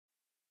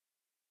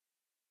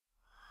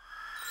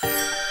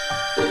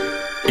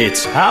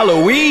It's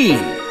Halloween,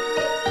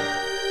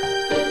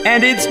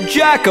 and it's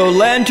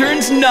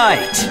Jack-o'-lantern's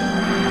night.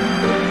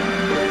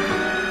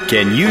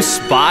 Can you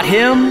spot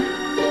him?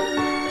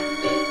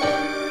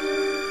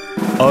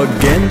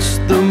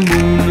 Against the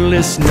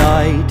moonless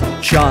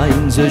night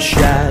shines a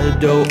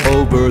shadow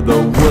over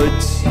the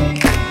woods.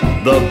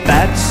 The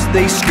bats,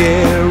 they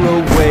scare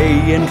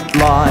away and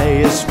fly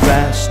as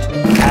fast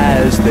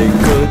as they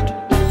could.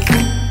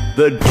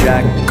 The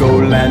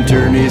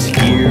Jack-o'-lantern is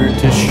here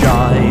to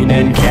shine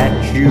and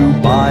catch you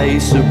by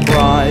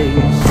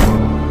surprise.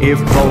 If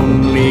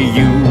only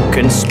you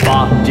can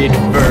spot it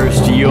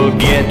first, you'll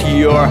get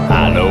your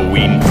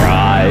Halloween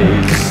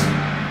prize.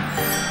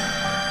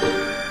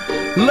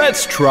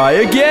 Let's try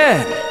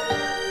again.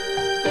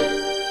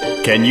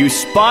 Can you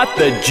spot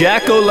the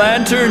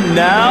Jack-o'-lantern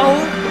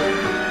now?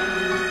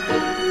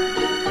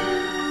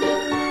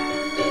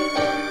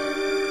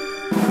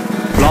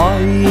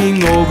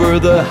 Flying over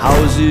the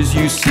houses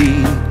you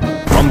see,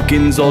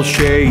 pumpkins all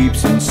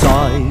shapes and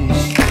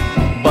size.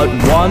 But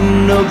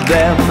one of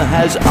them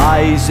has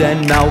eyes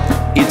and mouth,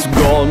 it's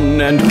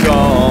gone and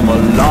come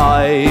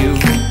alive.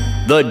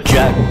 The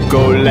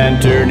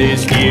Jack-o'-lantern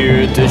is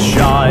here to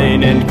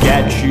shine and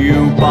catch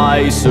you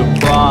by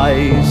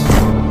surprise.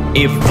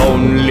 If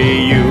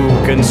only you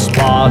can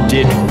spot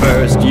it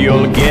first,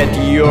 you'll get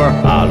your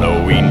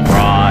Halloween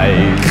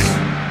prize.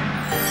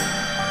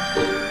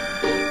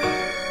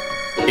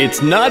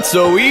 It's not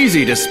so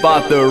easy to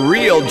spot the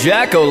real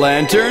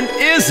Jack-o'-lantern,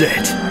 is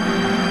it?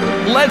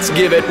 Let's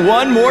give it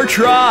one more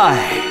try.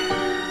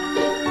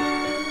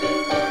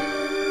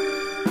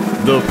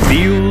 The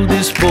field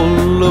is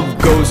full of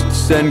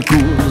ghosts and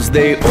ghouls,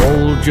 they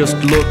all just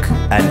look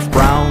and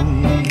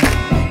frown.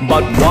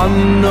 But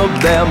one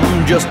of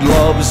them just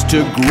loves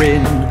to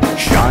grin,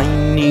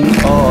 shining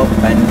up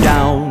and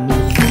down.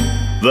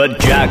 The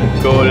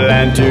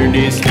Jack-o'-lantern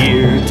is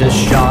here to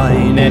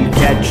shine and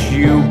catch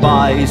you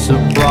by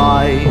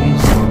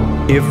surprise.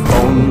 If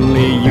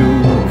only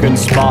you can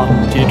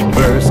spot it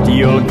first,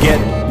 you'll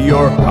get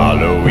your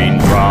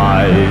Halloween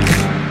prize.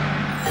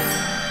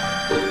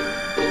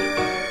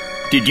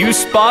 Did you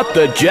spot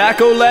the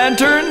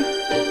Jack-o'-lantern?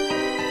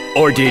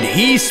 Or did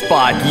he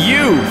spot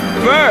you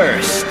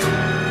first?